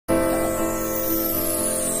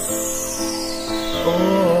Oh,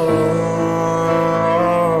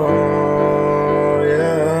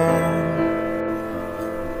 yeah.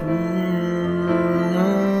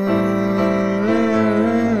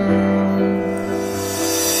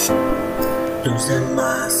 Losing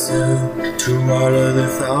myself to all of the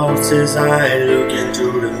thoughts as I look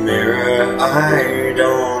into the mirror. I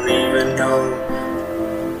don't even know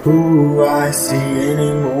who I see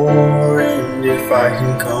anymore, and if I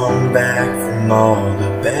can come back from all the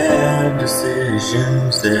bad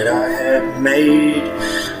decisions that I have made.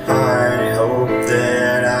 I hope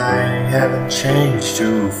that I haven't changed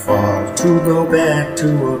too far to go back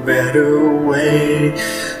to a better way,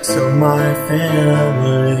 so my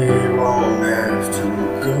family won't have to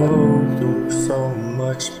go through so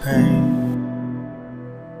much pain.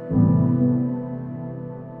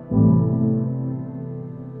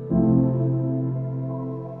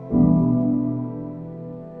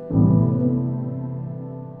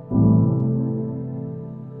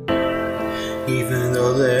 Even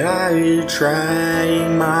though that I try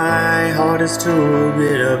my hardest to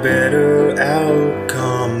get a better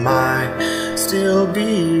outcome, I still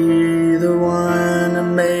be the one that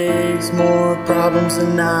makes more problems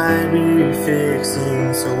than I be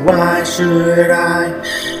fixing. So why should I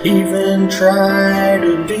even try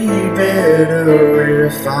to be better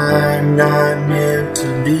if I'm not meant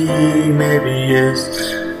to be? Maybe it's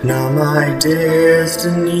not my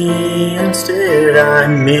destiny. Instead,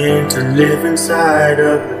 I'm meant to live inside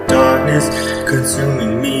of the darkness,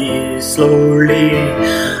 consuming me slowly.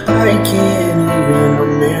 I can't even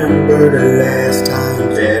remember the last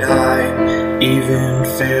time that I even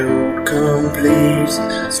felt complete.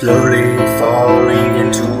 Slowly falling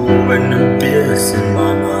into an abyss in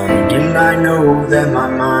my mind, and I know that my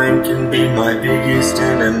mind can be my biggest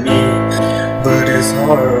enemy. But it's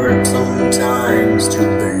hard sometimes to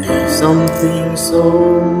believe something so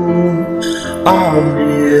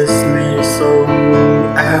obviously so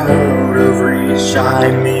out of reach.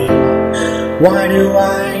 I mean, why do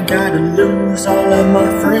I gotta lose all of my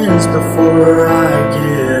friends before I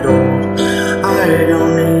get old? I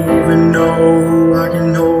don't even know who I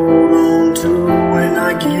can hold on to when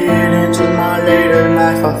I get into my later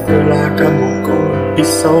life. I feel like I'm gonna be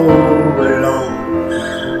so alone.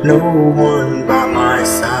 No one by my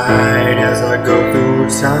side as I go through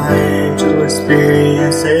time to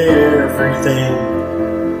experience everything.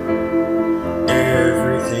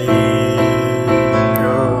 Everything.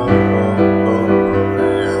 Oh,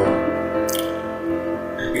 yeah.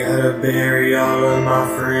 Gotta bury all of my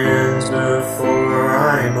friends before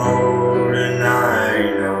I'm old, and I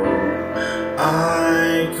know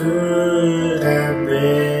I could have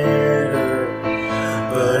better,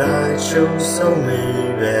 but I chose so many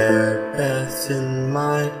bad paths in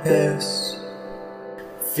my past.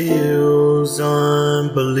 Feels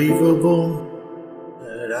unbelievable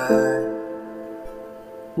that I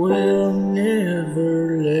will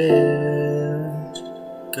never let